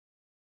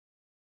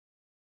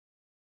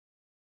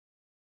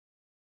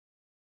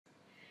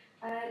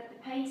The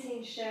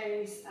painting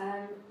shows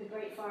the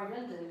Great Fire of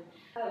London.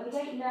 We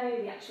don't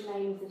know the actual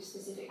name of the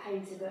specific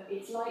painter, but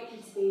it's likely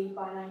to be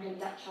by an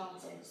Anglo-Dutch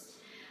artist.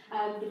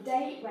 The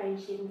date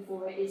range given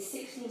for it is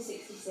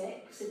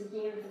 1666, so the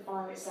year of the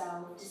fire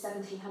itself, to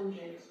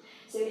 1700.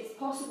 So it's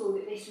possible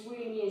that this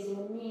really is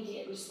an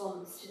immediate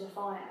response to the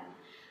fire.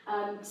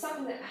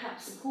 Something that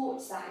perhaps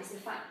supports that is the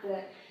fact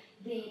that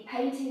the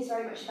painting is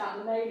very much about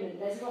the moment.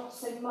 There's not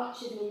so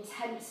much of an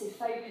intensive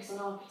focus on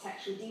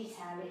architectural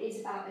detail. It is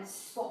about a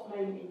spot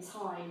moment in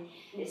time,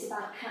 and it's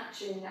about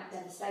capturing that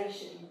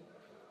devastation.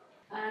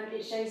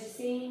 It shows a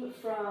scene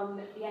from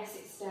the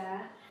Essex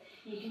Stair.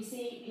 You can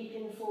see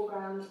people in the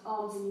foreground,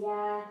 arms in the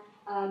air,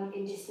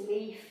 in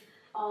disbelief,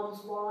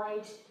 arms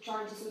wide,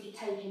 trying to sort of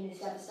take in this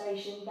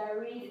devastation. There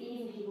are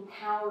even people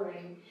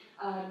cowering,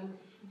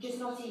 just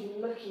not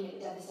even looking at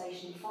the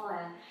devastation and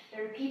fire.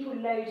 There are people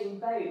loading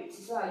boats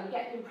as well. You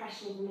get the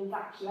impression of an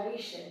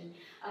evacuation,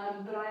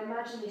 but I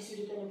imagine this would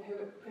have been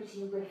a pretty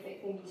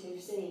horrific thing to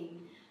have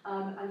seen.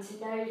 And to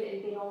know that it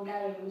had been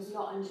ongoing and was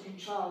not under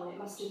control, it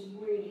must have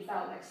really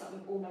felt like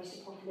something almost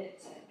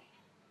apocalyptic.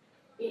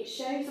 It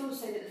shows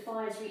also that the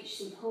fires reached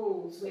St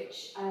Paul's,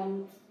 which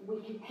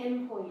we can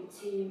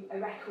pinpoint to a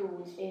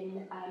record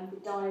in the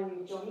diary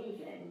of John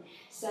Evelyn.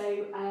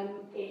 So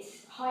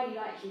it's highly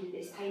likely that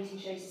this painting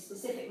shows a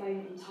specific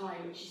moment in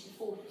time, which is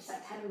the 4th of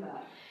September.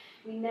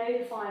 We know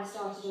the fire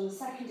started on the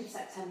 2nd of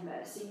September,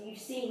 so you've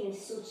seen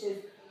this sort of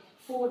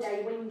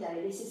 4-day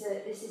window. This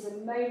is a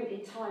moment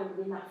in time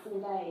within that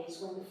 4 days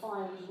when the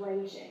fire was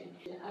raging.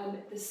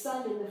 The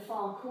sun in the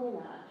far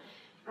corner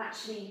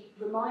actually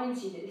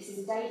reminds you that this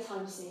is a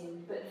daytime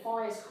scene, but the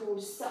fire's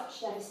caused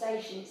such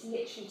devastation, it's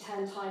literally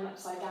turned time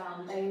upside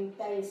down.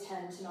 Day is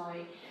turned to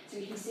night. So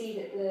we can see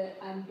that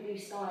the blue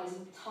sky is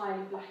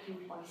entirely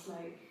blackened by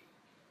smoke.